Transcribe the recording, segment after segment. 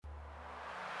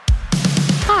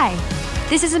Hi,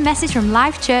 this is a message from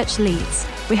Life Church Leeds.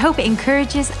 We hope it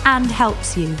encourages and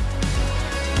helps you.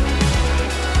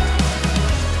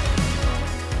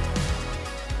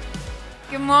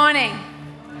 Good morning.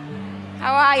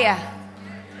 How are you?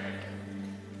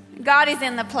 God is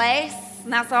in the place,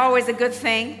 and that's always a good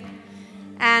thing.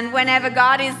 And whenever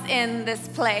God is in this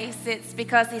place, it's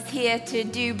because He's here to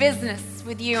do business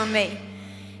with you and me.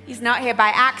 He's not here by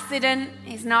accident.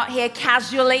 He's not here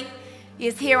casually. He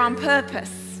is here on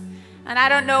purpose. And I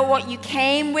don't know what you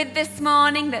came with this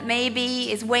morning that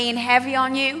maybe is weighing heavy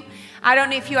on you. I don't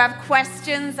know if you have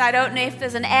questions. I don't know if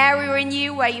there's an area in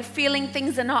you where you're feeling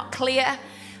things are not clear.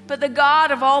 But the God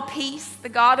of all peace, the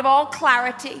God of all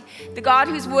clarity, the God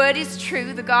whose word is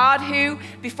true, the God who,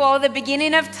 before the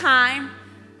beginning of time,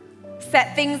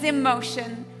 set things in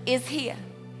motion, is here.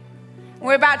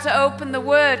 We're about to open the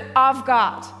word of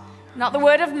God. Not the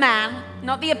word of man,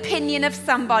 not the opinion of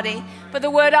somebody, but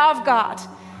the word of God.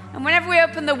 And whenever we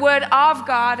open the word of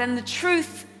God and the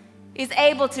truth is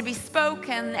able to be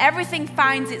spoken, everything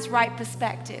finds its right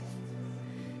perspective.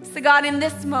 So God, in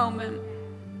this moment,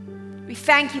 we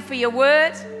thank you for your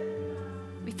word.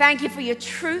 We thank you for your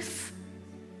truth.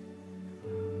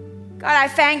 God, I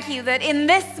thank you that in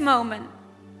this moment,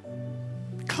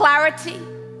 clarity,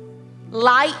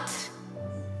 light,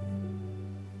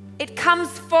 it comes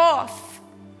forth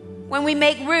when we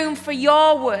make room for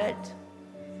your word.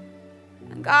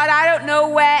 And God, I don't know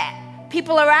where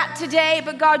people are at today,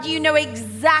 but God, you know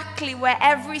exactly where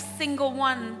every single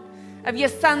one of your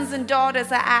sons and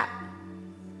daughters are at.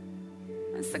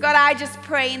 And so God, I just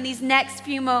pray in these next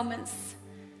few moments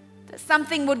that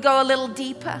something would go a little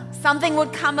deeper, something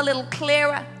would come a little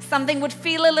clearer, something would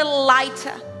feel a little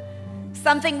lighter,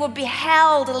 something would be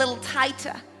held a little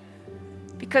tighter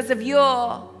because of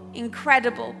your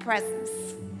incredible presence.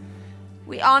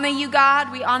 We honor you,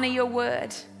 God. We honor your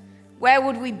word. Where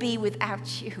would we be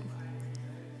without you?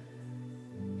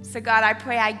 So God, I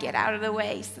pray I get out of the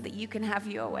way so that you can have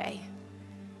your way.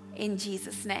 In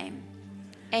Jesus' name.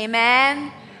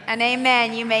 Amen and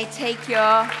amen. You may take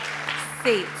your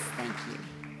seats. Thank you.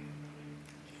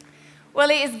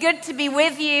 Well, it is good to be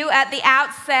with you at the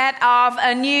outset of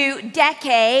a new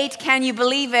decade. Can you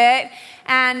believe it?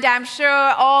 And I'm sure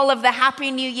all of the Happy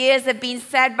New Years have been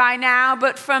said by now,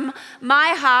 but from my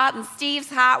heart and Steve's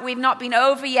heart, we've not been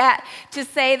over yet to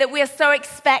say that we're so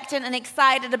expectant and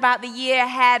excited about the year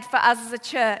ahead for us as a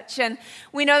church. And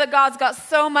we know that God's got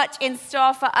so much in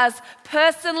store for us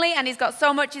personally, and He's got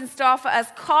so much in store for us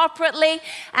corporately.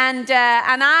 And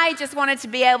I just wanted to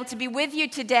be able to be with you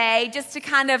today just to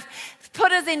kind of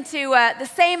put us into the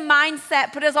same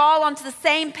mindset, put us all onto the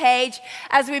same page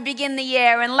as we begin the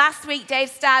year. And last week, Dave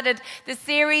started the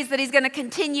series that he's going to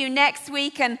continue next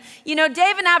week. And, you know,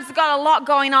 Dave and Ab's got a lot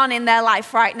going on in their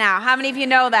life right now. How many of you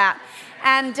know that?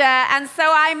 And so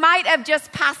I might have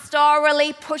just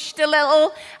pastorally pushed a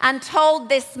little and told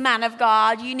this man of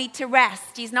God, you need to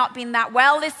rest. He's not been that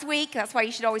well this week. That's why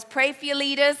you should always pray for your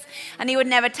leaders. And he would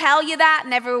never tell you that.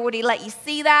 Never would he let you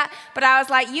see that. But I was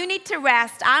like, you need to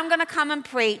rest. I'm going to come and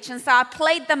preach. And so I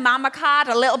played the mama card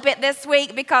a little bit this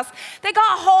week because they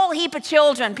got a whole heap of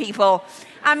children, people.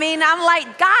 I mean, I'm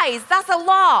like, guys, that's a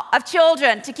lot of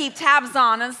children to keep tabs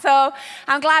on. And so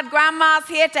I'm glad Grandma's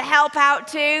here to help out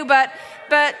too. But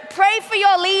pray for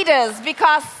your leaders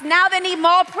because now they need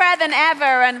more prayer than ever.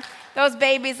 And those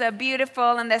babies are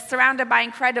beautiful and they're surrounded by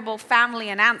incredible family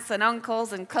and aunts and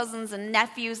uncles and cousins and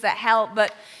nephews that help.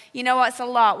 But you know what? It's a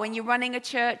lot when you're running a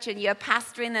church and you're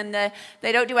pastoring and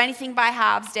they don't do anything by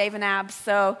halves, Dave and Ab.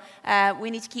 So we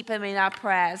need to keep them in our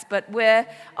prayers. But we're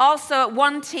also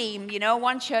one team, you know,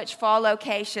 one church, 4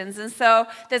 locations. And so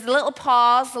there's a little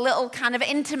pause, a little kind of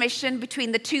intermission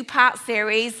between the 2-part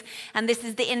series. And this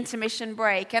is the intermission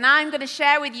break. And I'm going to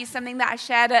share with you something that I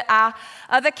shared at our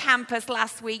other campus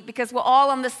last week because we're all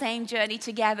on the same journey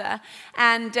together.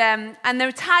 And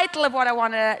the title of what I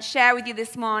want to share with you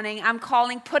this morning, I'm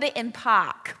calling Put It in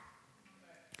Park.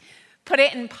 Put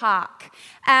it in park.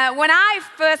 When I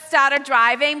first started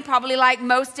driving, probably like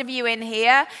most of you in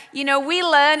here, you know, we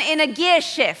learn in a gear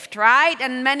shift, right?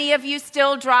 And many of you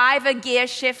still drive a gear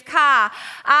shift car.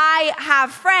 I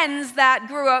have friends that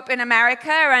grew up in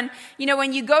America, and, you know,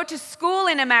 when you go to school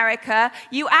in America,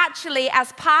 you actually,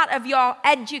 as part of your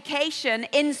education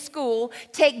in school,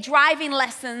 take driving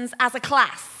lessons as a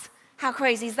class. How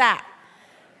crazy is that?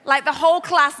 Like the whole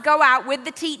class go out with the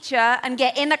teacher and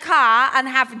get in a car and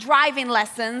have driving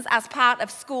lessons as part of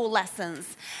school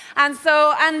lessons. And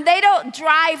they don't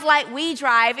drive like we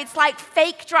drive. It's like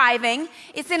fake driving.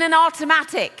 It's in an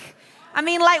automatic. I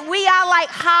mean, like, we are like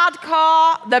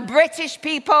hardcore, the British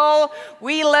people.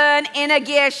 We learn in a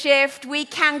gear shift. We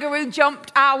kangaroo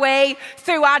jumped our way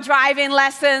through our driving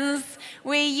lessons.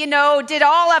 We, did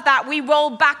all of that. We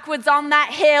rolled backwards on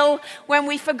that hill when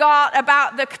we forgot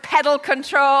about the pedal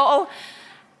control.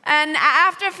 And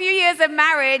after a few years of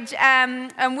marriage,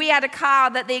 and we had a car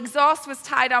that the exhaust was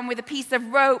tied on with a piece of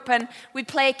rope, and we'd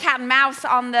play cat and mouse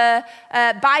on the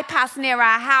bypass near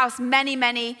our house many,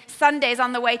 many Sundays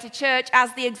on the way to church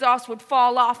as the exhaust would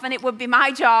fall off, and it would be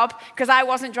my job, because I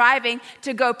wasn't driving,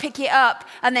 to go pick it up,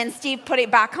 and then Steve put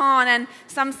it back on. And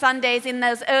some Sundays in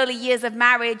those early years of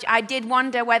marriage, I did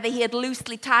wonder whether he had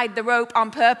loosely tied the rope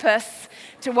on purpose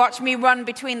to watch me run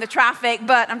between the traffic,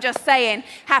 but I'm just saying,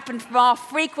 happened more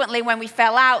frequently when we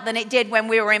fell out than it did when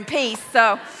we were in peace,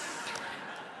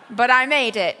 but I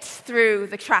made it through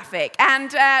the traffic. And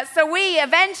so we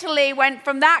eventually went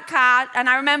from that car, and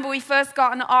I remember we first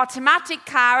got an automatic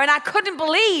car, and I couldn't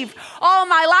believe all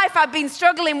my life I'd been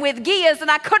struggling with gears,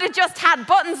 and I could have just had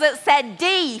buttons that said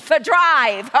D for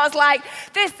drive. I was like,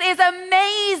 this is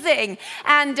amazing.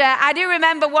 And I do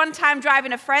remember one time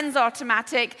driving a friend's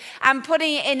automatic and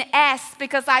putting it in S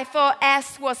because I thought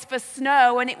S was for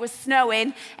snow, and it was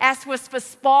snowing. S was for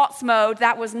sports mode.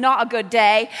 That was not a good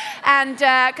day. And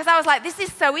because I was like, this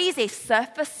is so easy. S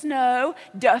for snow,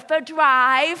 D for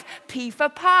drive, P for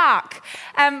park.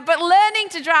 But learning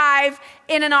to drive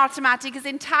in an automatic is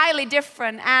entirely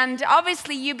different. And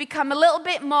obviously you become a little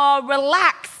bit more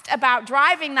relaxed about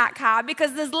driving that car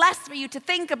because there's less for you to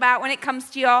think about when it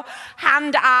comes to your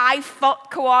hand-eye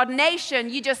foot coordination.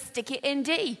 You just stick it in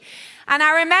D. And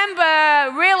I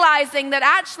remember realizing that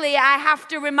actually I have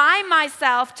to remind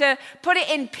myself to put it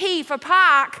in P for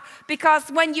park, because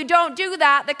when you don't do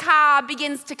that, the car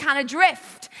begins to kind of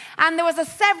drift. And there was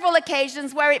several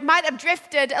occasions where it might have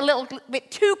drifted a little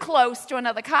bit too close to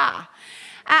another car.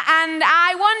 And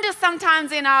I wonder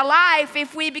sometimes in our life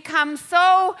if we become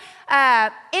so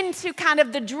into kind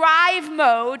of the drive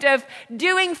mode of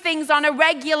doing things on a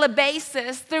regular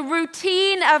basis, the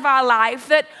routine of our life,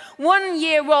 that one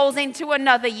year rolls into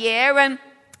another year, and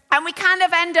we kind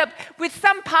of end up with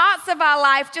some parts of our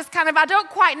life just kind of, I don't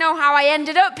quite know how I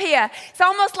ended up here. It's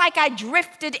almost like I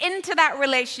drifted into that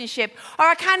relationship, or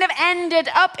I kind of ended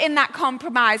up in that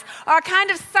compromise, or I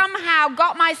kind of somehow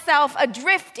got myself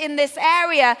adrift in this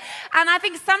area. And I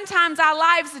think sometimes our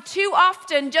lives are too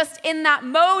often just in that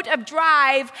mode of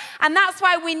drive, and that's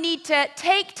why we need to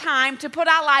take time to put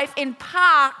our life in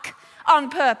park on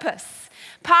purpose.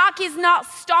 Park is not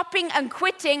stopping and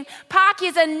quitting. Park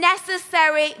is a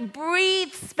necessary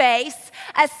breathe space,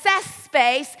 assess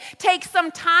space, take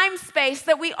some time space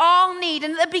that we all need.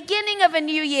 And at the beginning of a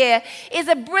new year is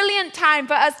a brilliant time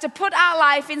for us to put our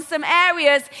life in some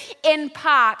areas in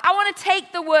park. I want to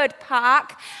take the word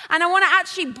park and I want to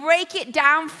actually break it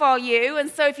down for you. And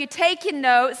so if you're taking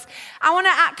notes, I want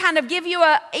to kind of give you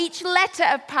each letter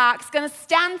of park is going to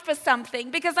stand for something,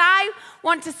 because I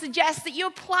want to suggest that you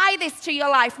apply this to your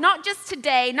life, not just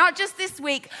today, not just this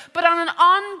week, but on an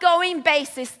ongoing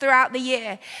basis throughout the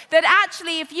year. That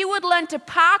actually, if you would learn to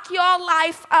park your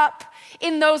life up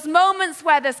in those moments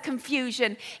where there's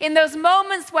confusion, in those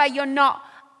moments where you're not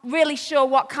really sure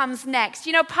what comes next.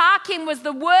 You know, parking was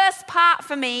the worst part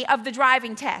for me of the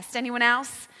driving test. Anyone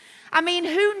else? I mean,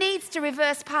 who needs to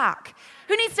reverse park?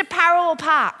 Who needs to parallel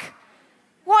park?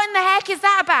 What in the heck is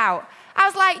that about? I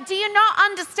was like, do you not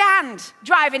understand,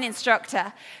 driving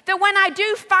instructor, that when I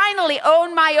do finally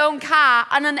own my own car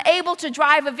and am able to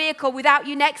drive a vehicle without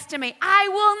you next to me, I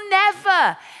will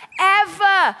never,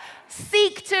 ever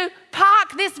seek to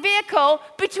park this vehicle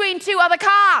between two other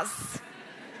cars.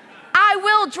 I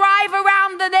will drive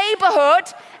around the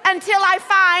neighborhood until I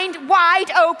find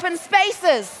wide open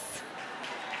spaces.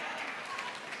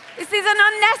 This is an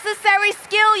unnecessary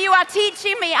skill you are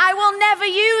teaching me. I will never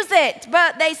use it,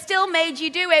 but they still made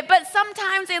you do it. But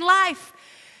sometimes in life,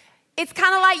 it's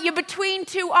kind of like you're between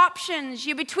two options.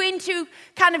 You're between two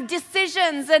kind of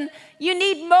decisions, and you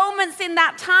need moments in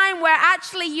that time where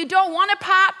actually you don't want to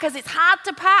park because it's hard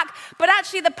to park, but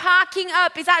actually the parking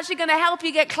up is actually going to help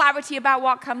you get clarity about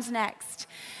what comes next.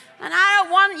 And I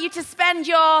don't want you to spend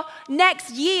your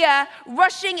next year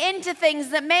rushing into things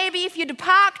that maybe if you'd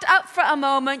parked up for a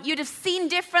moment, you'd have seen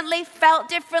differently, felt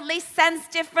differently,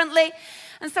 sensed differently.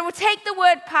 And so we'll take the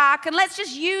word park and let's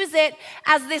just use it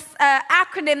as this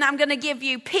acronym that I'm going to give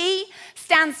you. P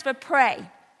stands for pray.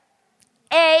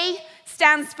 A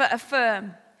stands for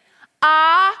affirm.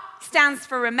 R stands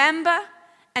for remember.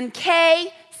 And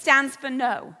K stands for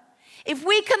know. If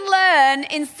we can learn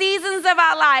in seasons of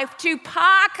our life to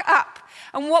park up,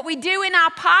 and what we do in our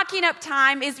parking up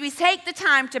time is we take the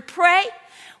time to pray,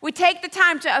 We take the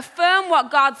time to affirm what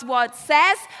God's word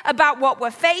says about what we're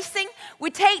facing.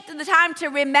 We take the time to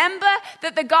remember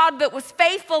that the God that was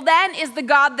faithful then is the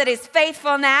God that is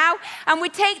faithful now. And we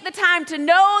take the time to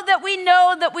know that we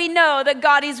know that we know that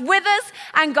God is with us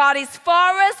and God is for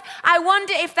us. I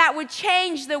wonder if that would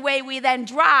change the way we then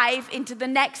drive into the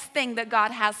next thing that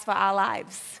God has for our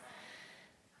lives.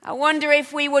 I wonder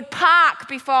if we would park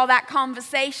before that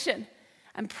conversation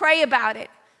and pray about it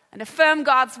and affirm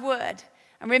God's word.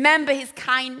 And remember his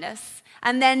kindness,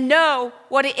 and then know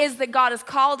what it is that God has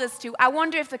called us to. I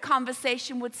wonder if the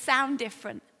conversation would sound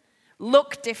different,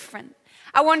 look different.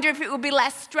 I wonder if it would be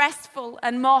less stressful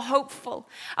and more hopeful.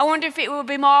 I wonder if it would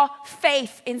be more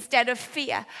faith instead of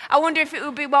fear. I wonder if it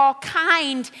would be more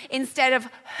kind instead of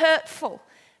hurtful.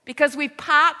 Because we've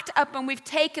parked up and we've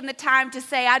taken the time to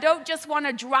say, I don't just want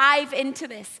to drive into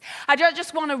this. I don't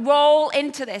just want to roll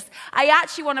into this. I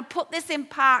actually want to put this in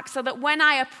park so that when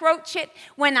I approach it,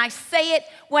 when I say it,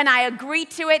 when I agree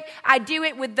to it, I do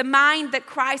it with the mind that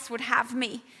Christ would have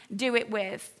me do it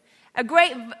with. A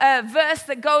great verse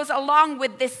that goes along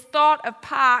with this thought of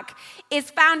park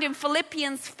is found in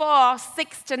Philippians 4,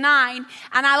 6-9. And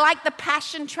I like the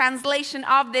Passion translation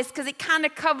of this because it kind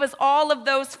of covers all of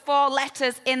those 4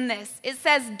 letters in this. It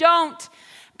says, don't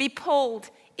be pulled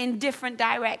in different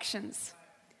directions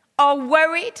or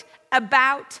worried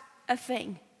about a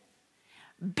thing.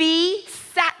 Be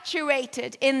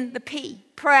saturated in the P,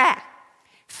 prayer,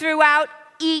 throughout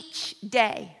each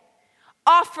day,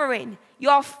 offering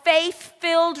your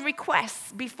faith-filled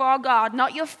requests before God,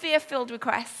 not your fear-filled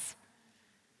requests.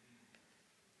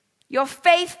 Your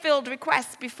faith-filled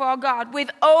requests before God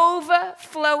with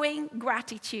overflowing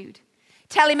gratitude.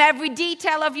 Tell him every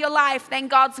detail of your life, then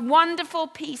God's wonderful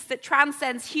peace that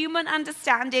transcends human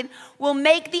understanding will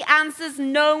make the answers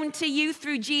known to you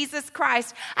through Jesus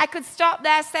Christ. I could stop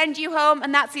there, send you home,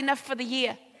 and that's enough for the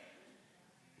year.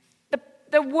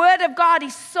 The word of God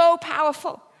is so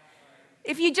powerful.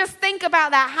 If you just think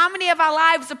about that, how many of our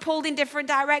lives are pulled in different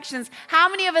directions? How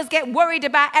many of us get worried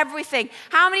about everything?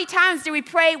 How many times do we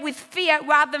pray with fear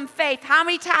rather than faith? How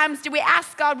many times do we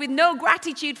ask God with no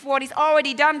gratitude for what he's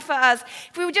already done for us?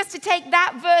 If we were just to take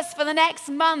that verse for the next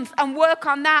month and work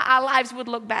on that, our lives would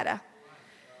look better.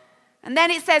 And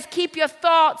then it says, keep your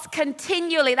thoughts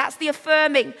continually, that's the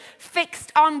affirming,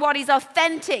 fixed on what is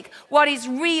authentic, what is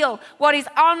real, what is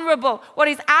honorable, what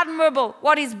is admirable,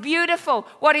 what is beautiful,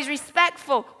 what is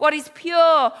respectful, what is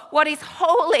pure, what is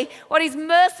holy, what is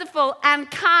merciful and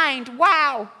kind.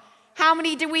 Wow. How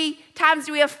many times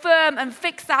do we affirm and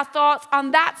fix our thoughts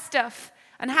on that stuff?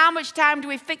 And how much time do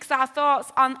we fix our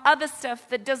thoughts on other stuff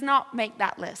that does not make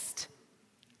that list?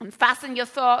 And fasten your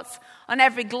thoughts on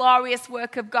every glorious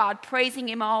work of God, praising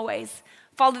him always.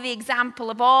 Follow the example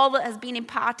of all that has been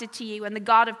imparted to you, and the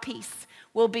God of peace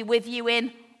will be with you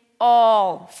in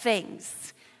all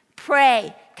things.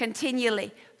 Pray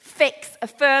continually.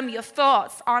 Affirm your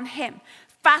thoughts on him.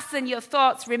 Fasten your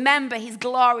thoughts, remember his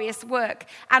glorious work,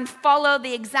 and follow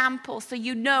the example so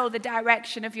you know the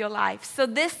direction of your life. So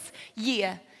this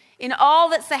year, in all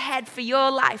that's ahead for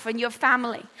your life and your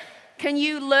family, can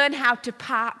you learn how to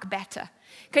park better?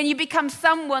 Can you become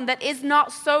someone that is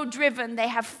not so driven they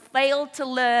have failed to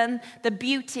learn the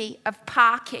beauty of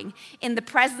parking in the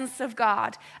presence of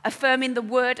God, affirming the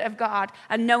word of God,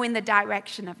 and knowing the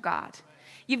direction of God?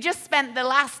 You've just spent the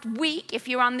last week, if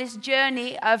you're on this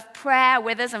journey of prayer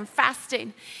with us and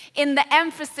fasting, in the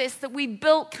emphasis that we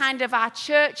built kind of our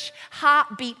church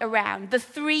heartbeat around, the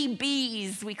 3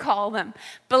 B's we call them: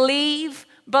 believe,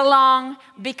 belong,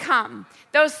 become.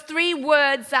 Those 3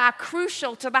 words are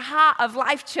crucial to the heart of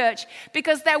Life Church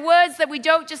because they're words that we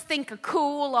don't just think are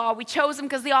cool or we chose them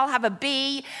because they all have a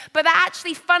B, but they're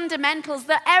actually fundamentals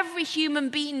that every human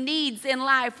being needs in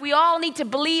life. We all need to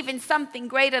believe in something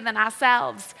greater than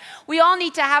ourselves. We all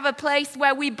need to have a place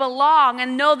where we belong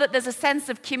and know that there's a sense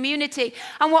of community.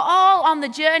 And we're all on the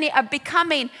journey of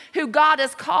becoming who God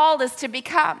has called us to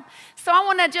become. So I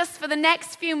want to just, for the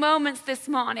next few moments this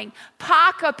morning,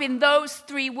 park up in those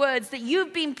 3 words that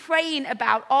you've been praying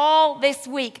about all this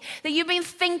week, that you've been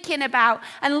thinking about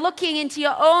and looking into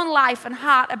your own life and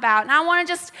heart about. And I want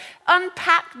to just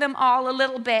unpack them all a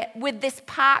little bit with this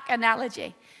park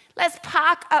analogy. Let's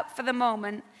park up for the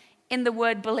moment in the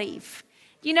word believe.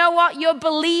 You know what? Your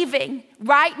believing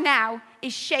right now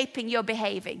is shaping your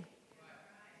behaving.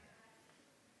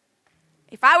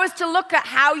 If I was to look at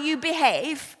how you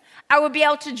behave, I would be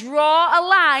able to draw a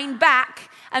line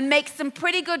back and make some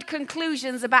pretty good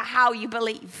conclusions about how you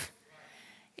believe.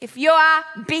 If you are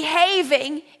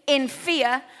behaving in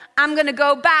fear, I'm going to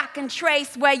go back and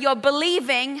trace where your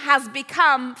believing has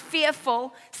become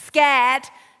fearful, scared,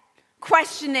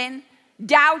 questioning,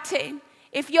 doubting,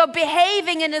 if you're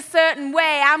behaving in a certain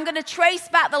way, I'm going to trace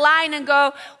back the line and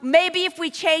go, maybe if we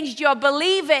changed your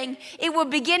believing, it would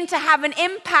begin to have an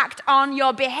impact on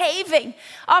your behaving.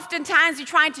 Oftentimes we're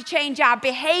trying to change our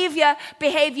behavior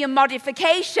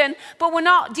modification, but we're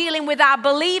not dealing with our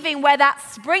believing where that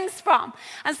springs from.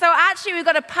 And so actually we've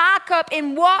got to park up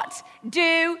in what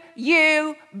do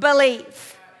you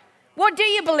believe? What do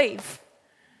you believe?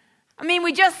 I mean,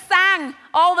 we just sang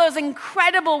all those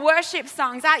incredible worship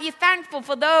songs. Aren't you thankful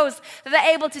for those that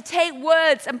are able to take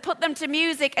words and put them to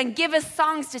music and give us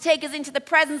songs to take us into the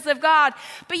presence of God?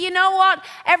 But you know what?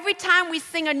 Every time we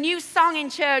sing a new song in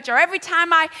church, or every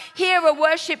time I hear a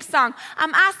worship song,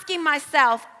 I'm asking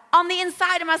myself, on the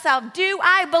inside of myself, do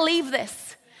I believe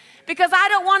this? Because I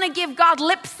don't want to give God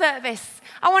lip service.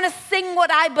 I want to sing what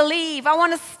I believe. I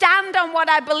want to stand on what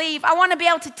I believe. I want to be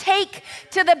able to take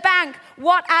to the bank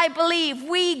what I believe.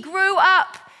 We grew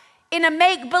up in a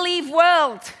make-believe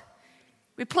world.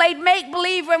 We played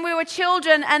make-believe when we were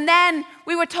children, and then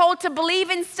we were told to believe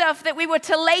in stuff that we were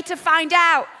to later find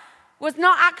out was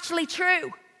not actually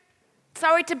true.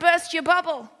 Sorry to burst your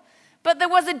bubble. But there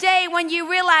was a day when you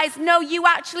realized, no, you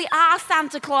actually are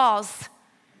Santa Claus.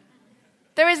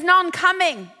 There is none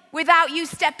coming without you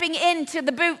stepping into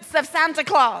the boots of Santa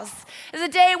Claus. There's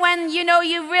a day when,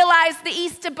 you realize the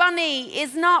Easter Bunny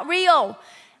is not real.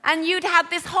 And you'd had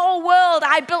this whole world.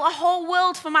 I built a whole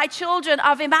world for my children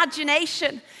of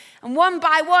imagination. And one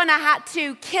by one, I had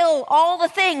to kill all the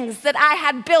things that I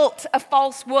had built a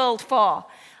false world for.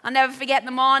 I'll never forget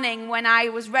the morning when I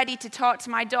was ready to talk to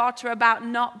my daughter about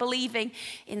not believing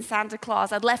in Santa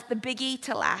Claus. I'd left the biggie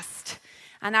to last.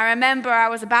 And I remember I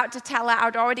was about to tell her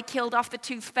I'd already killed off the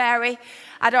tooth fairy.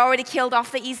 I'd already killed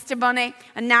off the Easter bunny.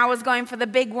 And now I was going for the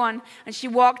big one. And she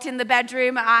walked in the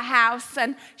bedroom at our house.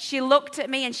 And she looked at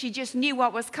me and she just knew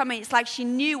what was coming. It's like she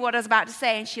knew what I was about to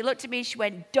say. And she looked at me and she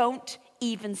went, "Don't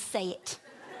even say it."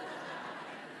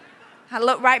 I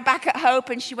looked right back at Hope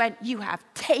and she went, "You have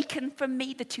taken from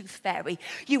me the tooth fairy.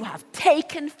 You have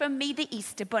taken from me the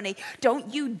Easter bunny.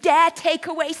 Don't you dare take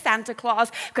away Santa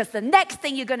Claus, because the next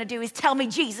thing you're going to do is tell me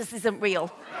Jesus isn't real."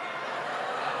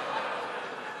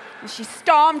 And she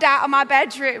stormed out of my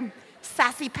bedroom,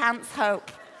 sassy pants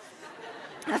Hope.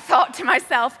 I thought to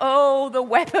myself, oh, the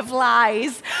web of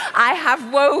lies I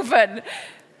have woven.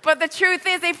 But the truth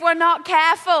is, if we're not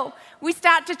careful, we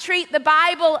start to treat the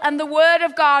Bible and the Word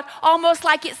of God almost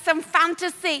like it's some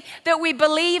fantasy that we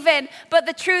believe in. But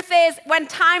the truth is, when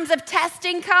times of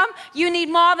testing come, you need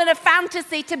more than a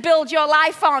fantasy to build your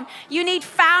life on. You need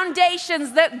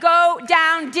foundations that go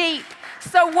down deep.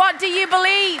 So what do you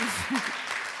believe?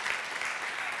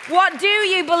 What do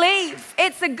you believe?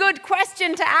 It's a good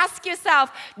question to ask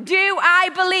yourself. Do I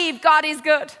believe God is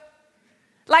good?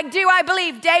 Like, do I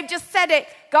believe? Dave just said it.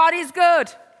 God is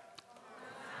good.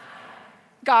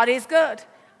 God is good.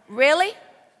 Really?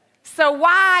 So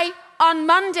why on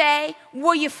Monday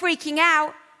were you freaking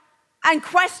out and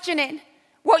questioning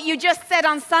what you just said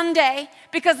on Sunday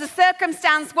because the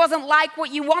circumstance wasn't like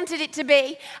what you wanted it to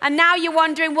be? And now you're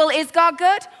wondering, well, is God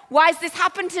good? Why has this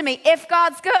happened to me? If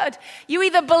God's good, you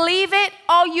either believe it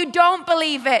or you don't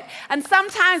believe it. And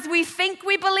sometimes we think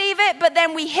we believe it, but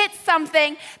then we hit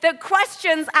something that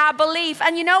questions our belief.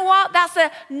 And you know what? That's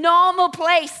a normal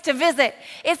place to visit.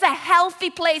 It's a healthy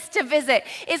place to visit.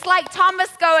 It's like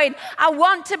Thomas going, I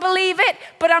want to believe it,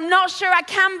 but I'm not sure I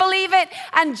can believe it.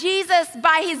 And Jesus,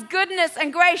 by his goodness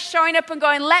and grace, showing up and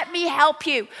going, let me help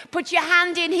you. Put your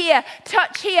hand in here,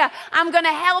 touch here. I'm going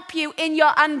to help you in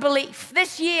your unbelief.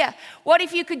 This year, what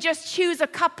if you could just choose a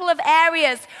couple of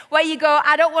areas where you go,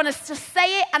 I don't want to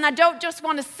say it and I don't just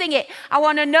want to sing it. I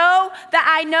want to know that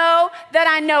I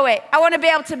know it. I want to be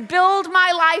able to build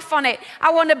my life on it.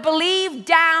 I want to believe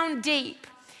down deep.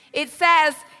 It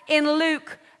says in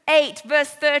Luke 8,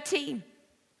 verse 13,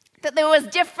 that there was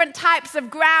different types of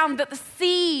ground that the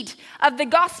seed of the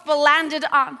gospel landed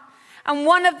on. And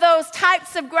one of those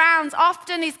types of grounds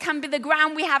often can be the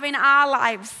ground we have in our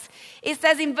lives. It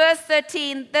says in verse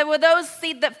 13, there were those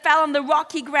seed that fell on the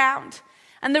rocky ground.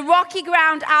 And the rocky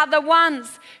ground are the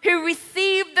ones who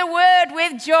receive the word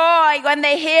with joy when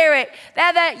they hear it.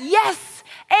 They're the, yes,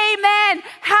 amen,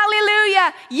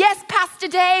 hallelujah. Yes, Pastor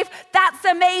Dave, that's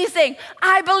amazing.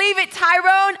 I believe it,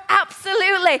 Tyrone,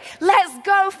 absolutely. Let's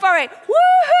go for it.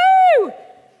 Woohoo!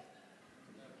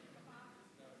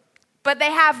 But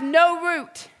they have no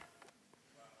root.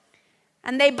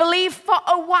 And they believe for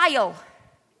a while.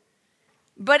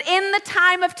 But in the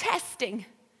time of testing,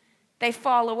 they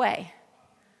fall away.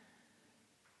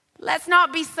 Let's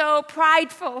not be so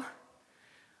prideful,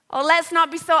 or let's not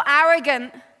be so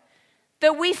arrogant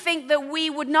that we think that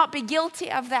we would not be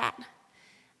guilty of that.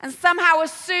 and somehow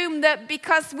assume that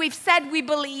because we've said we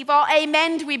believe or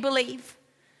amened we believe,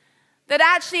 that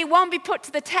actually it won't be put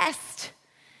to the test.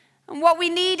 And what we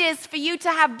need is for you to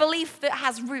have belief that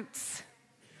has roots.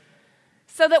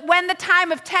 So that when the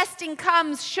time of testing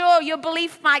comes, sure, your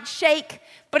belief might shake,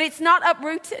 but it's not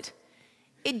uprooted.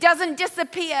 It doesn't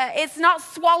disappear. It's not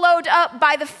swallowed up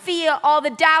by the fear or the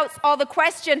doubts or the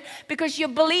question, because your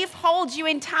belief holds you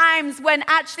in times when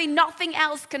actually nothing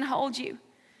else can hold you.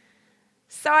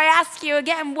 So I ask you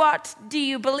again, what do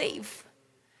you believe?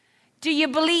 Do you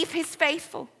believe he's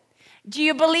faithful? Do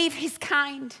you believe he's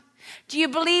kind? Do you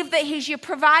believe that he's your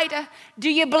provider? Do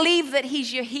you believe that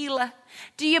he's your healer?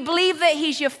 Do you believe that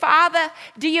he's your father?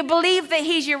 Do you believe that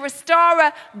he's your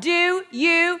restorer? Do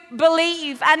you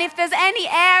believe? And if there's any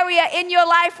area in your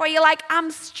life where you're like,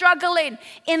 I'm struggling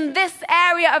in this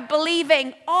area of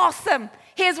believing, awesome.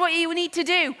 Here's what you need to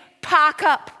do. Park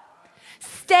up.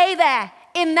 Stay there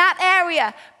in that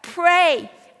area.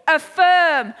 Pray.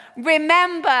 Affirm,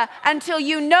 remember until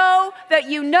you know that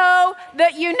you know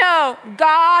that you know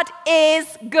God is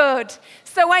good.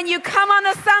 So when you come on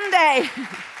a Sunday,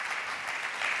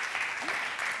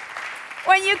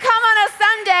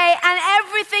 and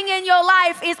everything in your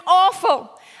life is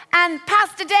awful, and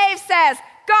Pastor Dave says,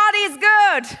 God is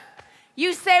good,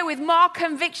 you say with more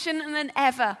conviction than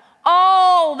ever,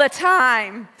 all the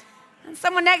time. And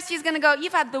someone next to you is going to go,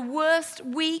 you've had the worst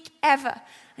week ever.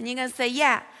 And you're going to say,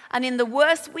 yeah. And in the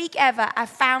worst week ever, I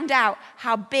found out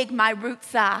how big my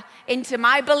roots are into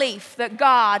my belief that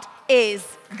God is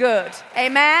good.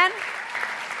 Amen?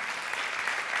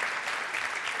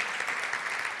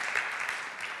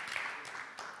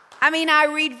 I mean, I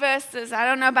read verses, I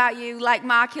don't know about you, like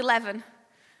Mark 11,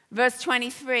 verse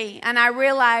 23, and I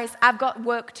realize I've got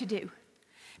work to do.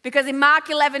 Because in Mark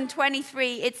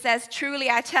 11:23, it says, truly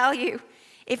I tell you,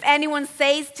 if anyone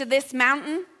says to this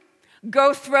mountain,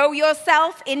 go throw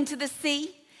yourself into the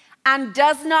sea, and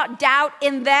does not doubt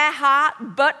in their heart,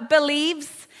 but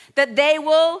believes that they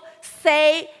will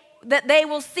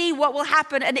see what will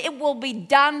happen, and it will be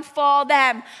done for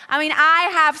them. I mean, I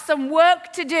have some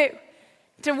work to do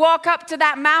to walk up to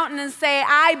that mountain and say,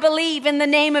 I believe in the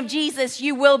name of Jesus,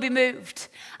 you will be moved.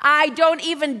 I don't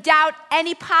even doubt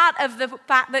any part of the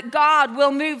fact that God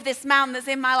will move this mountain that's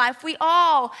in my life. We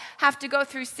all have to go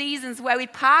through seasons where we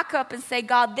park up and say,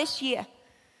 God, this year,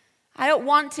 I don't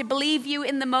want to believe you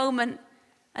in the moment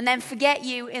and then forget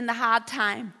you in the hard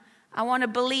time. I want to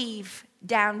believe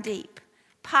down deep.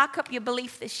 Park up your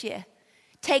belief this year.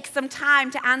 Take some time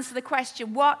to answer the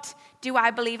question, what do I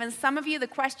believe? And some of you, the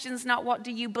question's not what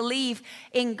do you believe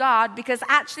in God, because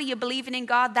actually you're believing in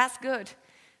God, that's good.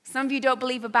 Some of you don't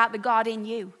believe about the God in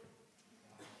you.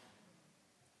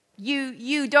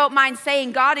 You don't mind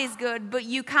saying God is good, but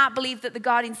you can't believe that the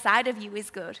God inside of you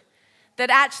is good. That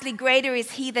actually greater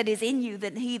is he that is in you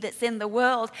than he that's in the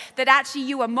world. That actually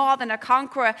you are more than a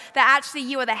conqueror. That actually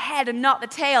you are the head and not the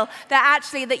tail. That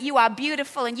actually that you are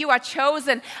beautiful and you are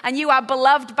chosen and you are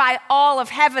beloved by all of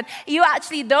heaven.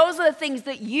 Those are the things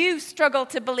that you struggle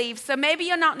to believe. So maybe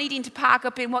you're not needing to park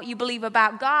up in what you believe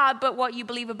about God, but what you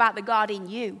believe about the God in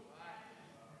you.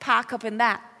 Park up in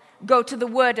that. Go to the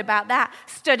word about that.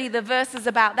 Study the verses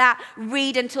about that.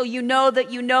 Read until you know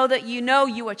that you know that you know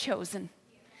you are chosen.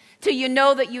 Till you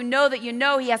know that you know that you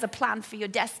know he has a plan for your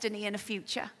destiny and a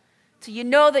future. Till you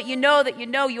know that you know that you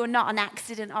know you're not an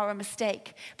accident or a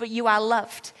mistake, but you are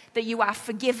loved, that you are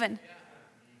forgiven.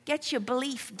 Get your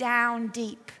belief down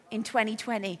deep in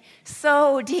 2020.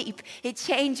 So deep. It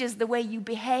changes the way you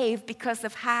behave because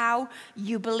of how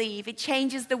you believe. It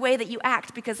changes the way that you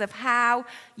act because of how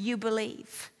you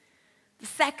believe. The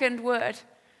second word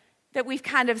that we've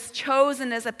kind of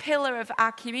chosen as a pillar of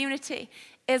our community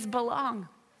is belong.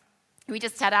 We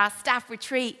just had our staff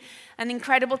retreat, an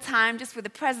incredible time just with the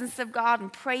presence of God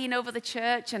and praying over the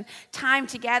church and time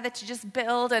together to just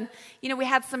build. And, we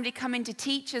had somebody come in to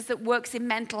teach us that works in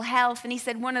mental health. And he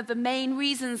said one of the main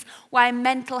reasons why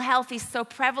mental health is so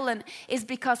prevalent is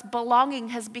because belonging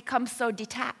has become so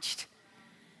detached.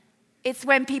 It's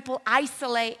when people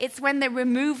isolate. It's when they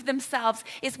remove themselves.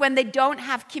 It's when they don't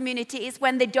have community. It's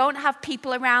when they don't have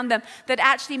people around them that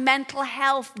actually mental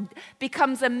health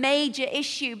becomes a major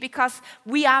issue, because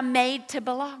we are made to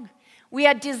belong. We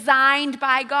are designed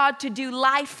by God to do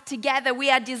life together.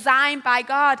 We are designed by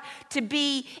God to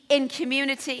be in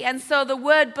community. And so the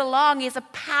word belong is a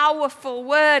powerful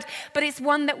word, but it's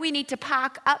one that we need to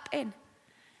park up in.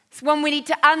 It's one we need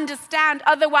to understand.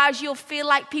 Otherwise, you'll feel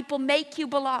like people make you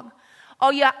belong,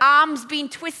 or your arms being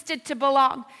twisted to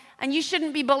belong. And you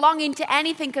shouldn't be belonging to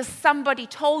anything because somebody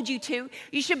told you to.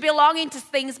 You should be belonging to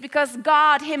things because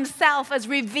God himself has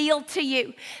revealed to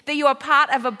you that you are part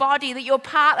of a body, that you're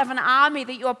part of an army,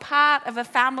 that you're part of a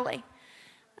family.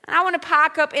 And I want to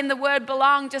park up in the word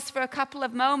belong just for a couple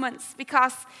of moments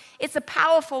because it's a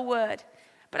powerful word.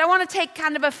 But I want to take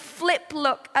kind of a flip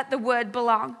look at the word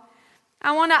belong.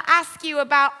 I want to ask you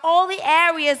about all the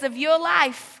areas of your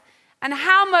life and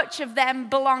how much of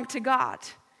them belong to God.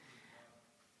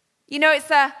 You know,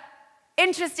 it's an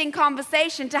interesting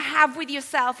conversation to have with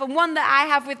yourself, and one that I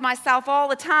have with myself all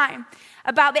the time,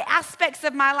 about the aspects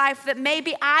of my life that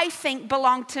maybe I think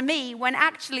belong to me when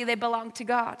actually they belong to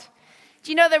God.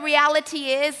 Do you know the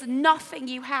reality is nothing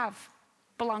you have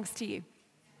belongs to you?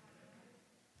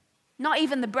 Not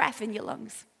even the breath in your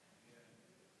lungs.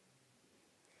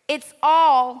 It's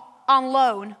all on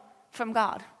loan from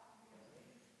God.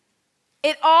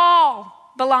 It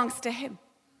all belongs to him.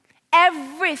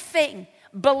 Everything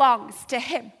belongs to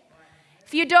him.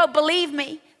 If you don't believe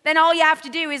me, then all you have to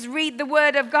do is read the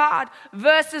word of God.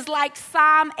 Verses like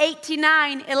Psalm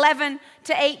 89, 11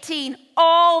 to 18.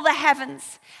 All the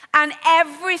heavens and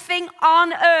everything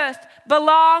on earth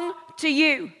belong to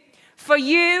you. For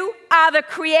you are the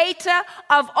creator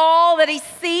of all that is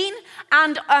seen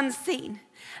and unseen.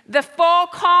 The four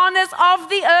corners of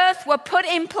the earth were put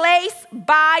in place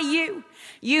by you.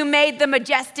 You made the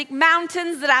majestic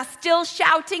mountains that are still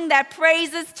shouting their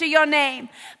praises to your name.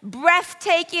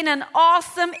 Breathtaking and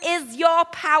awesome is your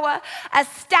power.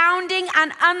 Astounding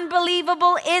and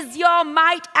unbelievable is your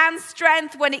might and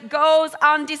strength when it goes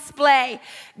on display.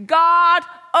 God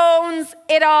owns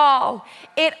it all.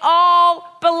 It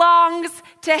all belongs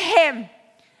to him.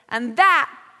 And that,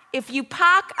 if you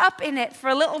park up in it for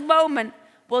a little moment,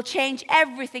 will change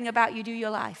everything about you do your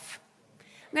life.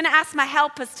 I'm going to ask my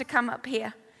helpers to come up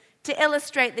here to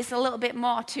illustrate this a little bit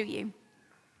more to you.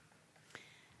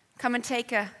 Come and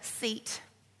take a seat.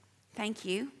 Thank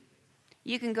you.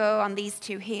 You can go on these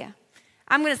two here.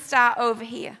 I'm going to start over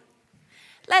here.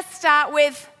 Let's start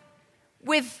with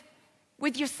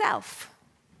yourself.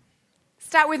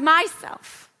 Start with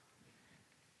myself.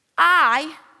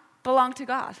 I belong to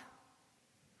God.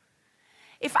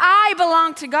 If I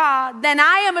belong to God, then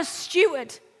I am a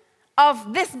steward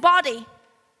of this body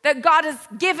that God has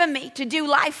given me to do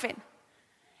life in.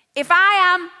 If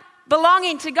I am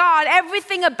belonging to God,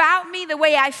 everything about me, the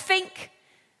way I think,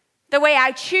 the way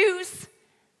I choose,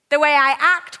 the way I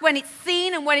act when it's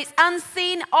seen and when it's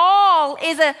unseen, all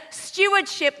is a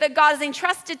stewardship that God has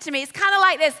entrusted to me. It's kind of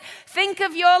like this. Think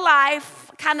of your life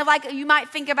kind of like you might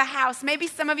think of a house. Maybe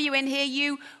some of you in here,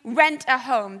 you rent a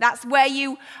home. That's where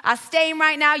you are staying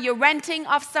right now. You're renting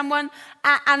off someone.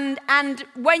 And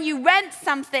when you rent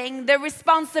something, the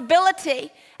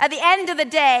responsibility at the end of the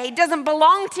day doesn't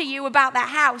belong to you about that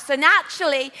house. So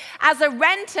naturally, as a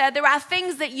renter, there are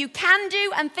things that you can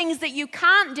do and things that you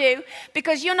can't do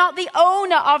because you're not the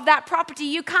owner of that property.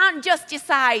 You can't just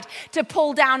decide to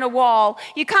pull down a wall.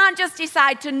 You can't just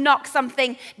decide to knock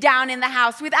something down in the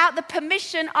house without the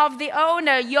permission of the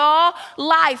owner. Your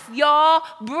life, your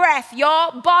breath,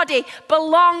 your body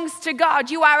belongs to God.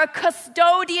 You are a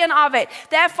custodian of it.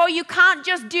 Therefore, you can't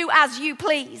just do as you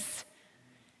please.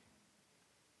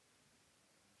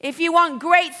 If you want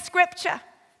great scripture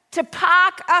to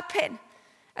park up in,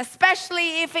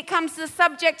 especially if it comes to the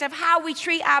subject of how we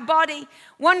treat our body,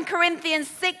 1 Corinthians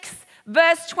 6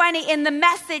 verse 20 in the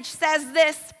Message says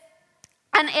this,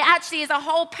 and it actually is a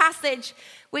whole passage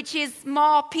which is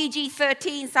more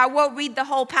PG-13, so I won't read the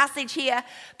whole passage here,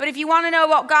 but if you want to know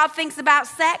what God thinks about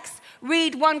sex,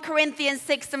 read 1 Corinthians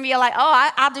 6. Some of you are like,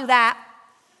 oh, I'll do that.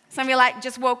 Some of you are like,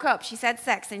 just woke up, she said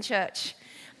sex in church.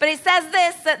 But it says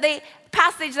this, that the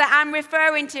passage that I'm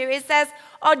referring to, it says,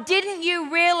 or didn't you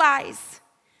realize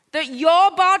that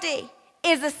your body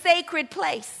is a sacred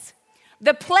place,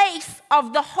 the place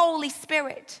of the Holy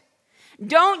Spirit?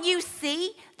 Don't you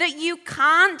see that you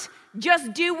can't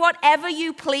just do whatever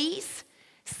you please,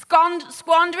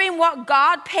 squandering what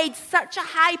God paid such a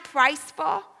high price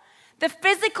for? The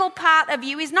physical part of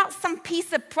you is not some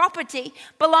piece of property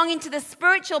belonging to the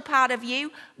spiritual part of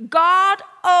you. God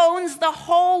owns the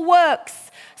whole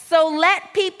works. So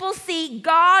let people see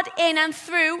God in and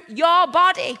through your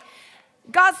body.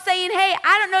 God's saying, hey,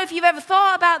 I don't know if you've ever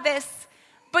thought about this,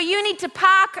 but you need to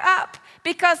park up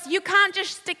because you can't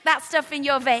just stick that stuff in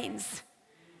your veins.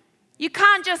 You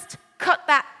can't just cut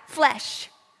that flesh.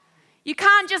 You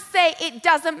can't just say it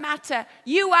doesn't matter.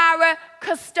 You are a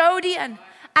custodian.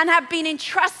 and have been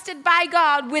entrusted by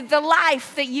God with the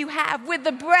life that you have, with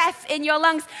the breath in your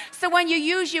lungs. So when you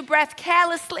use your breath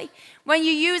carelessly, when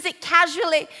you use it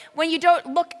casually, when you don't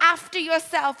look after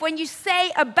yourself, when you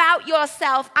say about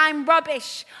yourself, I'm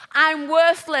rubbish, I'm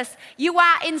worthless, you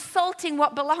are insulting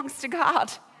what belongs to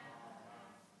God.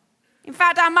 In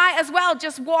fact, I might as well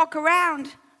just walk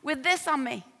around with this on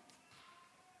me.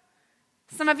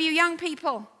 Some of you young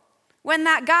people, when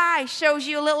that guy shows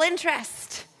you a little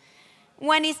interest,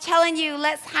 when he's telling you,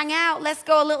 let's hang out, let's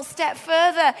go a little step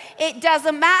further, it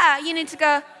doesn't matter. You need to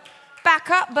go, back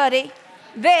up, buddy.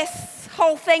 This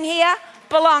whole thing here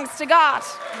belongs to God.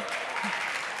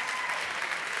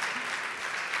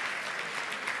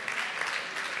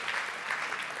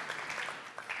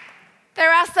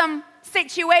 There are some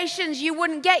situations you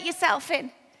wouldn't get yourself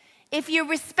in if you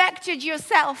respected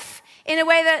yourself in a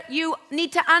way that you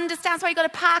need to understand. That's why you've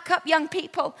got to park up, young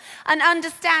people, and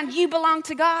understand you belong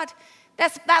to God.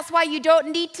 That's why you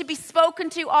don't need to be spoken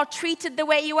to or treated the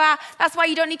way you are. That's why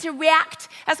you don't need to react.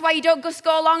 That's why you don't just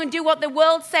go along and do what the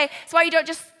world say. That's why you don't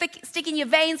just stick in your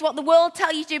veins what the world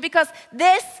tell you to do, because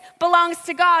this belongs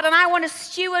to God, and I want to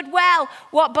steward well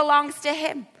what belongs to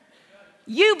Him.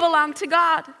 You belong to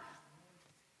God.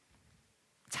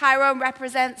 Tyrone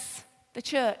represents the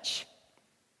church.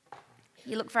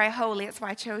 You look very holy, that's why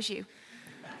I chose you.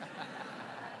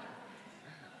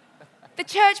 The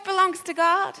church belongs to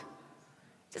God.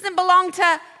 It doesn't belong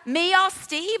to me or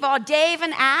Steve or Dave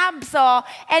and Abs or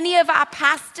any of our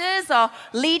pastors or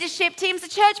leadership teams. The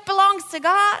church belongs to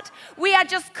God. We are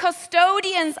just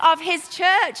custodians of His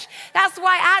church. That's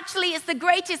why actually it's the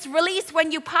greatest release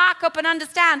when you park up and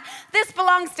understand this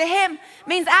belongs to Him.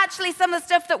 Means actually some of the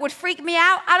stuff that would freak me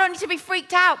out, I don't need to be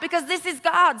freaked out because this is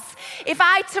God's. If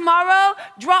I tomorrow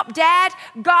drop dead,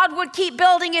 God would keep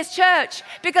building His church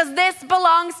because this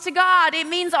belongs to God. It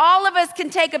means all of us can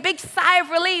take a big sigh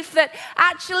of relief that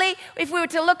actually, if we were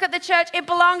to look at the church, it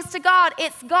belongs to God.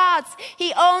 It's God's.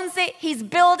 He owns it. He's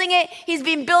building it. He's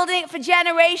been building it for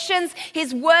generations.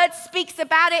 His word speaks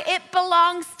about it. It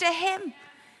belongs to Him.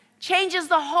 Changes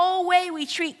the whole way we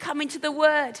treat coming to the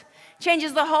word.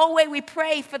 Changes the whole way we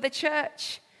pray for the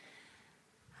church.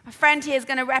 My friend here is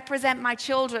going to represent my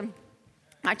children.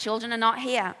 My children are not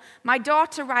here. My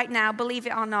daughter right now, believe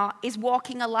it or not, is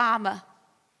walking a llama.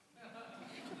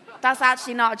 That's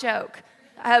actually not a joke.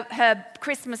 Her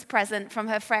Christmas present from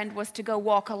her friend was to go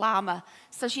walk a llama.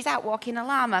 So she's out walking a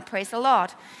llama, praise the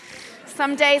Lord.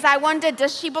 Some days I wonder,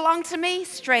 does she belong to me?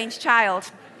 Strange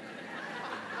child.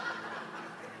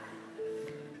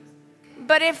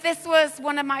 But if this was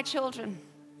one of my children,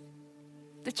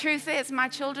 the truth is my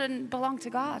children belong to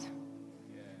God.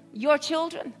 Your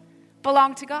children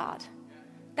belong to God.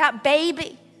 That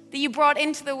baby that you brought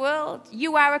into the world,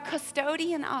 you are a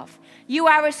custodian of. You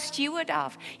are a steward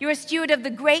of. You're a steward of the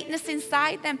greatness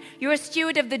inside them. You're a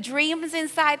steward of the dreams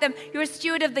inside them. You're a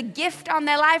steward of the gift on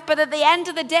their life. But at the end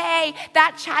of the day,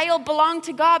 that child belonged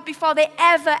to God before they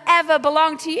ever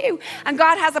belonged to you. And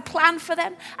God has a plan for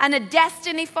them and a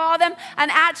destiny for them.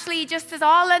 And actually, He just says,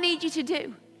 all I need you to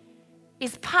do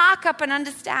is park up and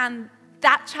understand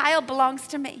that child belongs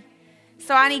to me.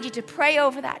 So I need you to pray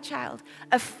over that child.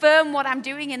 Affirm what I'm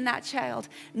doing in that child.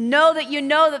 Know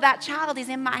that that child is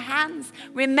in my hands.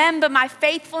 Remember my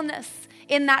faithfulness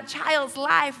in that child's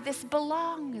life. This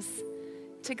belongs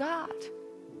to God.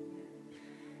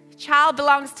 Child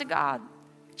belongs to God.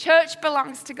 Church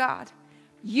belongs to God.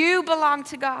 You belong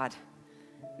to God.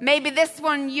 Maybe this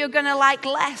one you're going to like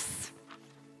less,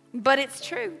 but it's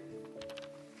true.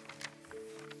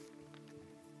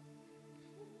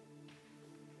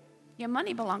 Your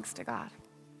money belongs to God.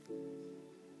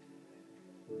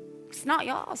 It's not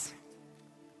yours.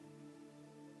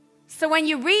 So when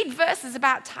you read verses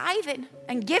about tithing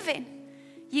and giving,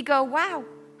 you go, wow,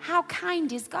 how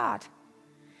kind is God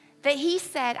that He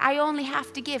said I only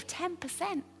have to give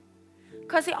 10%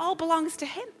 because it all belongs to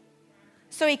Him.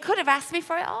 So He could have asked me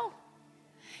for it all.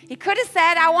 He could have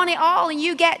said, I want it all and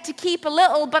you get to keep a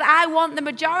little, but I want the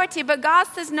majority. But God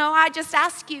says, no, I just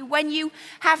ask you when you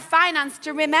have finance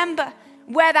to remember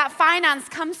where that finance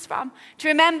comes from, to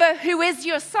remember who is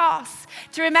your source,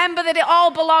 to remember that it all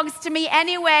belongs to me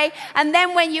anyway. And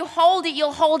then when you hold it,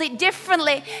 you'll hold it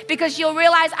differently because you'll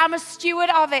realize I'm a steward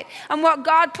of it. And what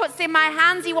God puts in my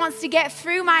hands, He wants to get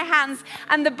through my hands.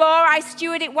 And the more I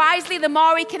steward it wisely, the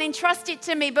more He can entrust it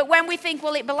to me. But when we think,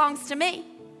 well, it belongs to me,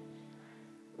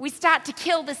 we start to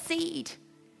kill the seed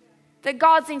that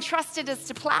God's entrusted us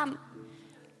to plant.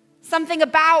 Something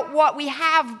about what we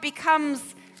have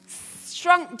becomes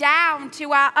shrunk down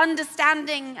to our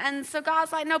understanding. And so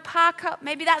God's like, no, park up.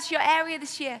 Maybe that's your area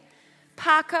this year.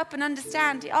 Park up and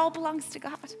understand. It all belongs to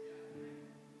God.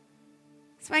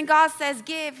 So when God says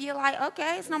give, you're like,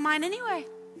 okay, it's not mine anyway.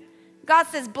 God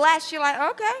says bless, you're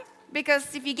like, okay,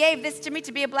 because if you gave this to me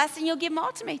to be a blessing, you'll give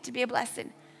more to me to be a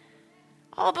blessing.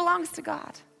 All belongs to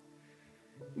God.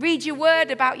 Read your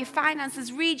word about your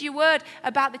finances. Read your word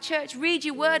about the church. Read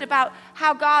your word about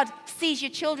how God sees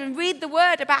your children. Read the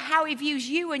word about how he views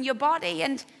you and your body,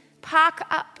 and park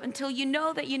up until you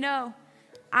know that you know.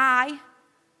 I,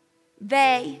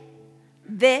 they,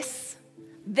 this,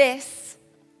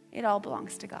 it all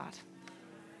belongs to God.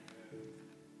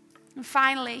 And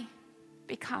finally,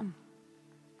 become.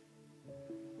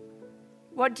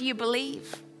 What do you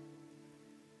believe?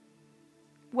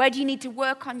 Where do you need to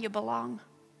work on your belong?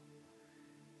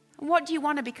 And what do you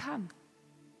want to become?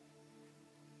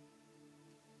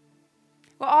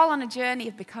 We're all on a journey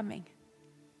of becoming.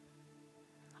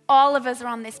 All of us are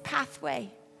on this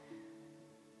pathway.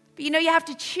 But you have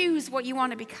to choose what you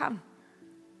want to become.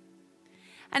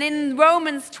 And in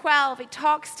Romans 12, it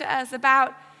talks to us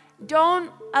about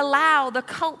don't allow the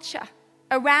culture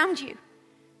around you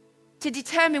to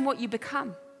determine what you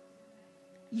become.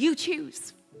 You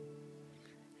choose.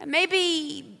 And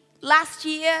maybe last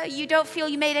year you don't feel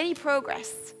you made any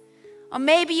progress. Or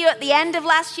maybe you're at the end of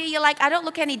last year, you're like, I don't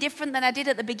look any different than I did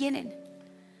at the beginning.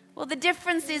 Well, the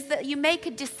difference is that you make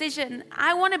a decision.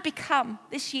 I want to become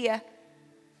this year.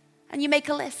 And you make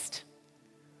a list.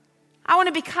 I want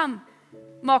to become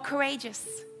more courageous.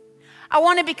 I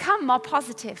want to become more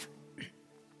positive.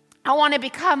 I want to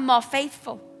become more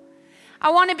faithful. I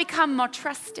want to become more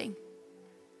trusting.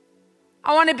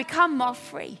 I want to become more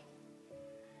free.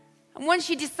 And once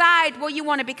you decide what you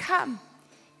want to become,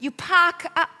 you park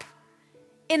up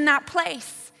in that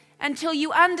place until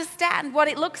you understand what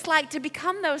it looks like to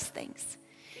become those things.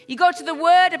 You go to the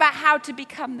Word about how to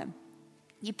become them.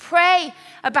 You pray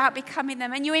about becoming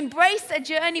them, and you embrace a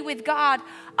journey with God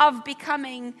of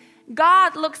becoming.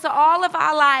 God looks at all of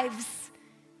our lives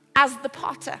as the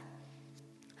potter,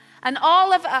 and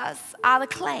all of us are the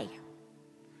clay.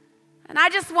 And I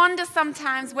just wonder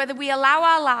sometimes whether we allow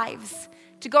our lives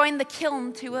to go in the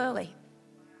kiln too early.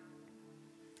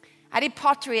 I did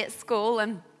pottery at school,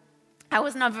 and I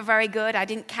was never very good. I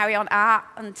didn't carry on art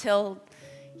until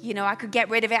I could get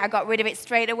rid of it. I got rid of it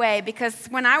straight away because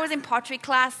when I was in pottery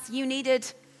class, you needed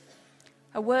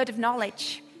a word of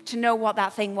knowledge to know what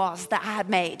that thing was that I had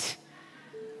made.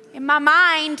 In my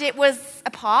mind, it was a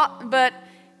pot, but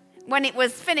when it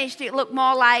was finished, it looked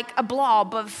more like a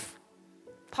blob of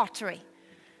pottery.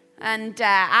 And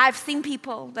I've seen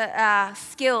people that are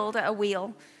skilled at a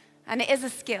wheel, and it is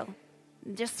a skill.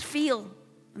 Just feel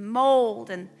and mold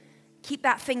and keep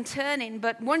that thing turning.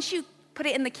 But once you put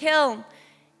it in the kiln,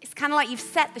 it's kind of like you've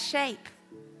set the shape.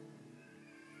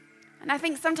 And I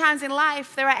think sometimes in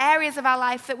life, there are areas of our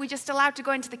life that we just allowed to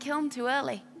go into the kiln too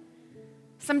early.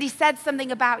 Somebody said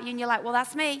something about you, and you're like, well,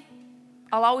 that's me.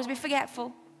 I'll always be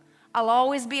forgetful. I'll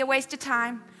always be a waste of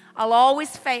time. I'll always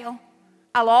fail.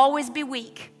 I'll always be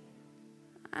weak.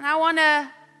 And I want to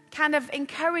kind of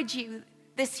encourage you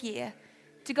this year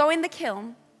to go in the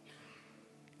kiln,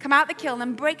 come out the kiln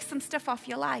and break some stuff off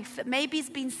your life that maybe has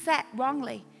been set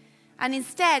wrongly. And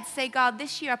instead say, God,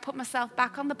 this year I put myself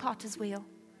back on the potter's wheel.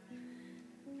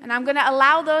 And I'm going to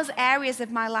allow those areas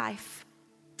of my life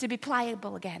to be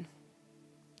pliable again.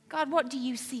 God, what do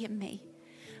you see in me?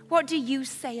 What do you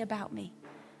say about me?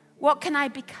 What can I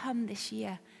become this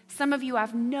year? Some of you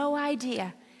have no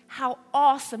idea how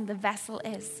awesome the vessel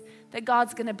is that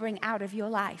God's going to bring out of your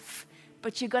life.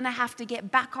 But you're going to have to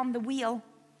get back on the wheel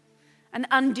and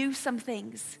undo some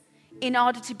things in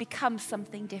order to become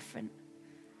something different.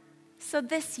 So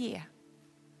this year,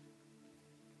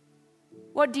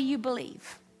 what do you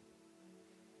believe?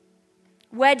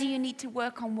 Where do you need to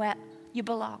work on where you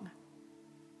belong?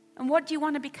 And what do you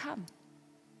want to become?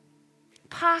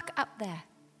 Park up there.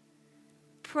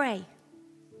 Pray.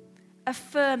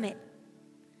 Affirm it.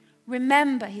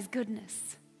 Remember his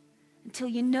goodness until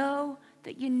you know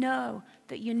that you know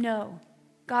that you know.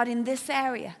 God, in this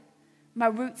area, my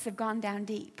roots have gone down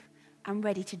deep. I'm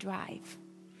ready to drive.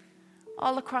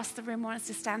 All across the room, I want us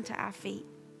to stand to our feet.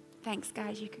 Thanks,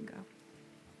 guys. You can go.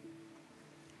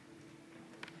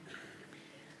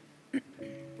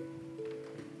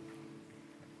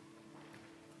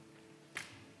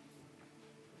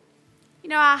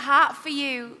 Our heart for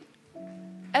you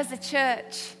as a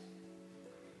church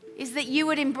is that you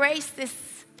would embrace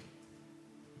this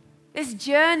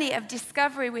journey of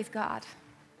discovery with God.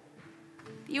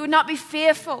 You would not be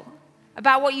fearful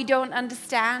about what you don't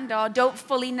understand or don't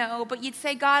fully know, but you'd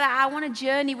say, God, I want to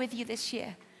journey with you this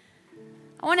year.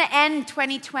 I want to end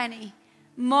 2020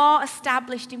 more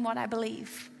established in what I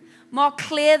believe, more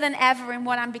clear than ever in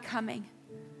what I'm becoming,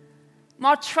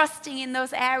 more trusting in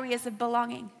those areas of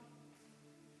belonging.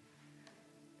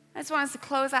 I just want us to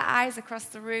close our eyes across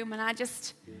the room, and I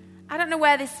don't know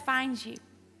where this finds you.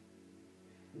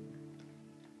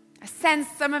 I sense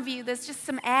some of you, there's just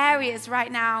some areas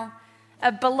right now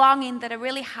of belonging that are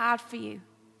really hard for you.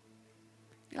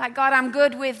 You're like, God, I'm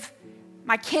good with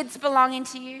my kids belonging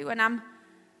to you,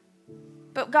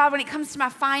 but God, when it comes to my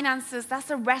finances,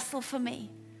 that's a wrestle for me.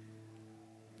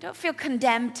 Don't feel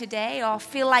condemned today, or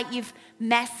feel like you've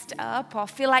messed up, or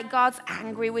feel like God's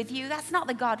angry with you. That's not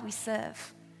the God we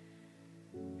serve.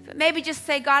 But maybe just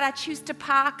say, God, I choose to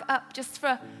park up just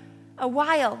for a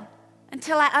while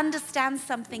until I understand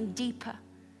something deeper,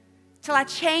 till I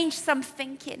change some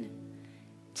thinking,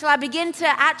 till I begin to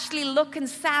actually look and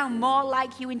sound more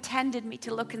like you intended me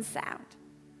to look and sound.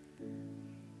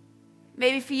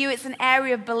 Maybe for you it's an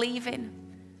area of believing.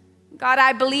 God,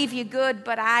 I believe you're good,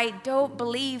 but I don't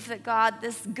believe that, God,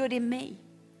 there's good in me.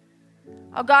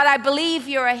 Oh, God, I believe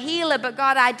you're a healer, but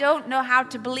God, I don't know how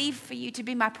to believe for you to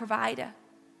be my provider.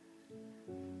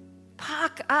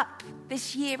 Park up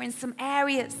this year in some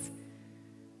areas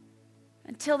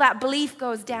until that belief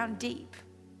goes down deep.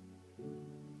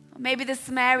 Or maybe there's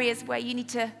some areas where you need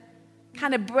to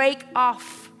kind of break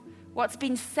off what's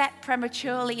been set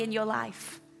prematurely in your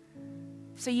life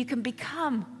so you can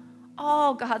become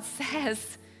all God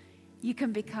says you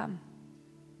can become.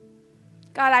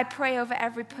 God, I pray over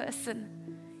every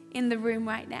person in the room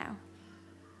right now.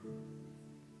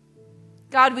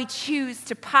 God, we choose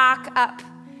to park up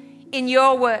in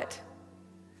your word.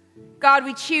 God,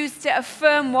 we choose to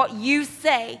affirm what you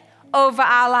say over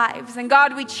our lives. And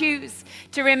God, we choose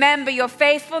to remember your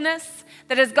faithfulness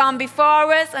that has gone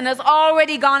before us and has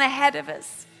already gone ahead of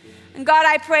us. And God,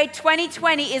 I pray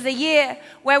 2020 is a year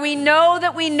where we know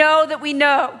that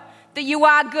you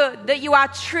are good, that you are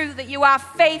true, that you are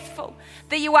faithful,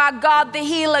 that you are God the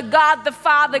healer, God the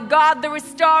Father, God the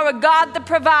restorer, God the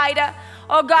provider.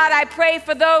 Oh God, I pray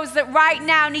for those that right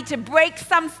now need to break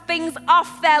some things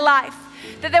off their life,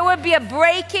 that there would be a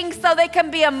breaking so there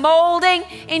can be a molding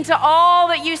into all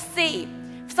that you see.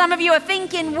 Some of you are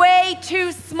thinking way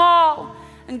too small,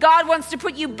 and God wants to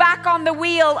put you back on the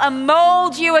wheel and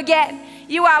mold you again.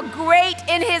 You are great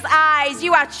in his eyes.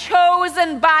 You are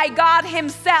chosen by God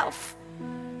himself.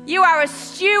 You are a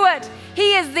steward.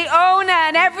 He is the owner,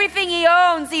 and everything he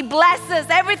owns, he blesses.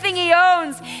 Everything he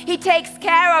owns, he takes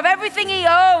care of. Everything he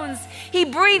owns, he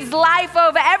breathes life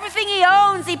over. Everything he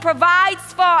owns, he provides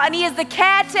for, and he is the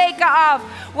caretaker of.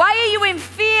 Why are you in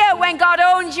fear when God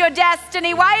owns your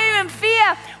destiny? Why are you in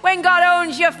fear when God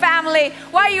owns your family?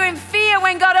 Why are you in fear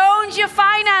when God owns your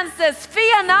finances?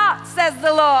 Fear not, says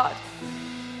the Lord.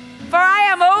 For I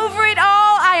am over it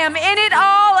all, I am in it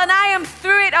all, and I am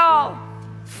through it all.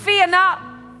 Fear not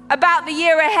about the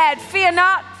year ahead. Fear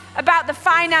not about the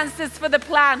finances for the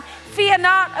plan. Fear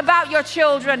not about your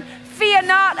children. Fear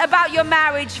not about your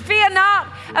marriage. Fear not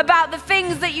about the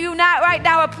things that you right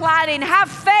now are planning.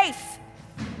 Have faith.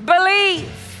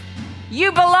 Believe.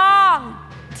 You belong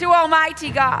to Almighty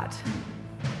God.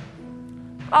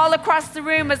 All across the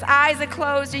room as eyes are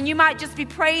closed, and you might just be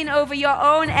praying over your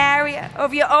own area,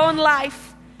 over your own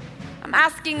life. I'm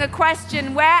asking a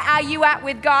question. Where are you at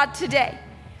with God today?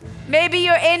 Maybe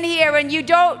you're in here and you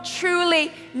don't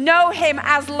truly know him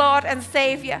as Lord and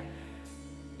Savior.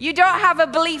 You don't have a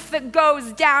belief that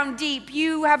goes down deep.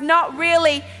 You have not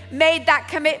really made that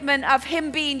commitment of him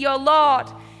being your Lord,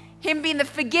 him being the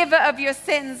forgiver of your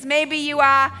sins. Maybe you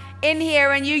are in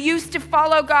here and you used to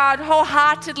follow God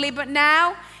wholeheartedly, but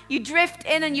now you drift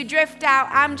in and you drift out.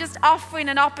 I'm just offering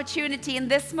an opportunity in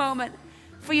this moment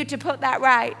for you to put that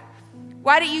right.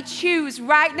 Why don't you choose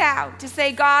right now to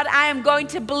say, God, I am going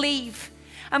to believe.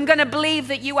 I'm going to believe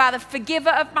that you are the forgiver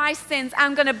of my sins.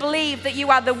 I'm going to believe that you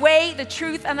are the way, the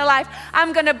truth, and the life.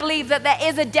 I'm going to believe that there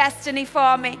is a destiny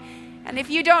for me. And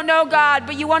if you don't know God,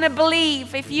 but you want to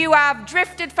believe, if you have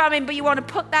drifted from him, but you want to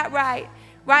put that right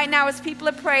now as people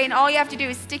are praying, all you have to do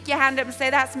is stick your hand up and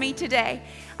say, that's me today.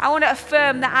 I want to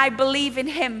affirm that I believe in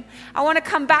him. I want to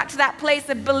come back to that place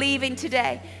of believing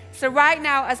today. So right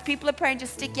now, as people are praying,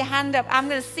 just stick your hand up. I'm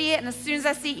going to see it, and as soon as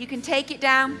I see it, you can take it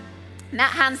down. And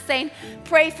that hand's saying,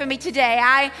 pray for me today.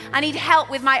 I need help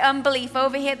with my unbelief.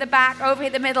 Over here at the back, over here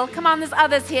at the middle. Come on, there's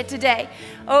others here today.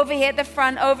 Over here at the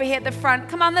front, over here at the front.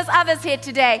 Come on, there's others here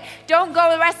today. Don't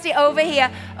go the rest of it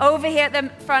over here at the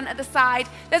front, at the side.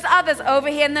 There's others over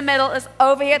here in the middle. There's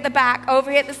over here at the back, over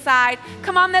here at the side.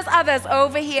 Come on, there's others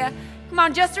over here. Come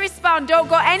on, just respond. Don't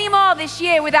go any more this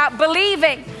year without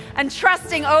believing and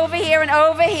trusting over here and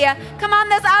over here. Come on,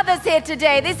 there's others here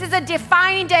today. This is a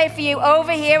defining day for you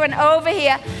over here and over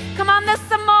here. Come on, there's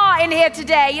some more in here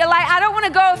today. You're like, I don't want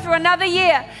to go through another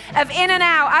year of in and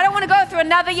out. I don't want to go through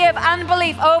another year of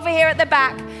unbelief over here at the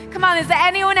back. Come on, is there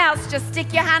anyone else? Just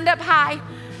stick your hand up high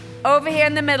over here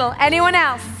in the middle. Anyone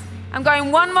else? I'm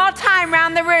going one more time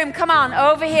around the room. Come on,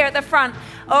 over here at the front,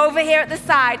 over here at the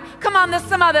side. Come on, there's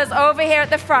some others over here at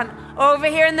the front, over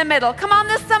here in the middle. Come on,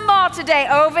 there's some more today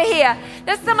over here.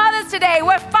 There's some others today.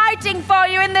 We're fighting for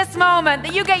you in this moment,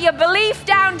 that you get your belief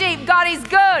down deep. God is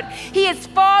good. He is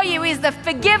for you. He's the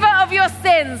forgiver of your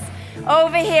sins.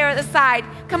 Over here at the side.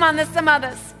 Come on, there's some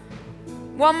others.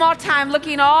 One more time,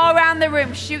 looking all around the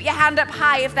room. Shoot your hand up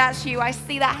high if that's you. I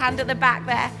see that hand at the back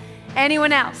there.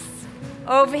 Anyone else?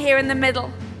 Over here in the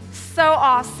middle. So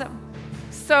awesome.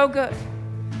 So good.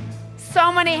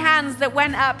 So many hands that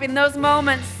went up in those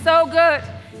moments. So good.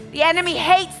 The enemy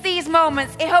hates these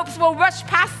moments. He hopes we'll rush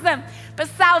past them. But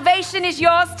salvation is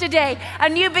yours today. A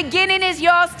new beginning is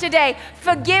yours today.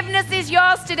 Forgiveness is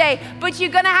yours today. But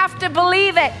you're going to have to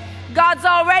believe it. God's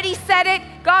already said it.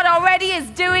 God already is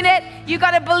doing it. You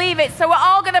got to believe it. So we're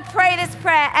all going to pray this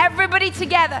prayer. Everybody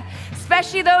together.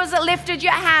 Especially those that lifted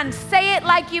your hand. Say it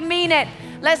like you mean it.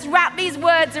 Let's wrap these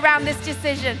words around this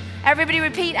decision. Everybody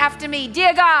repeat after me.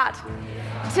 Dear God,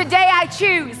 today I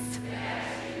choose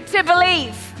to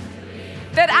believe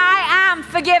that I am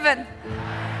forgiven,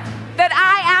 that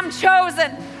I am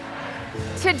chosen.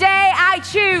 Today I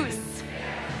choose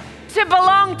to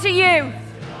belong to you,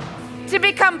 to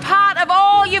become part of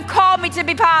all you've called me to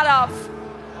be part of.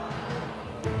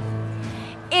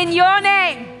 In your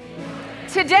name,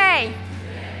 today,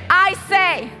 I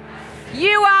say,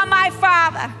 you are my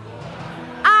Father.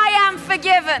 I am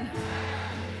forgiven.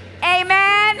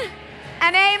 Amen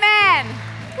and amen.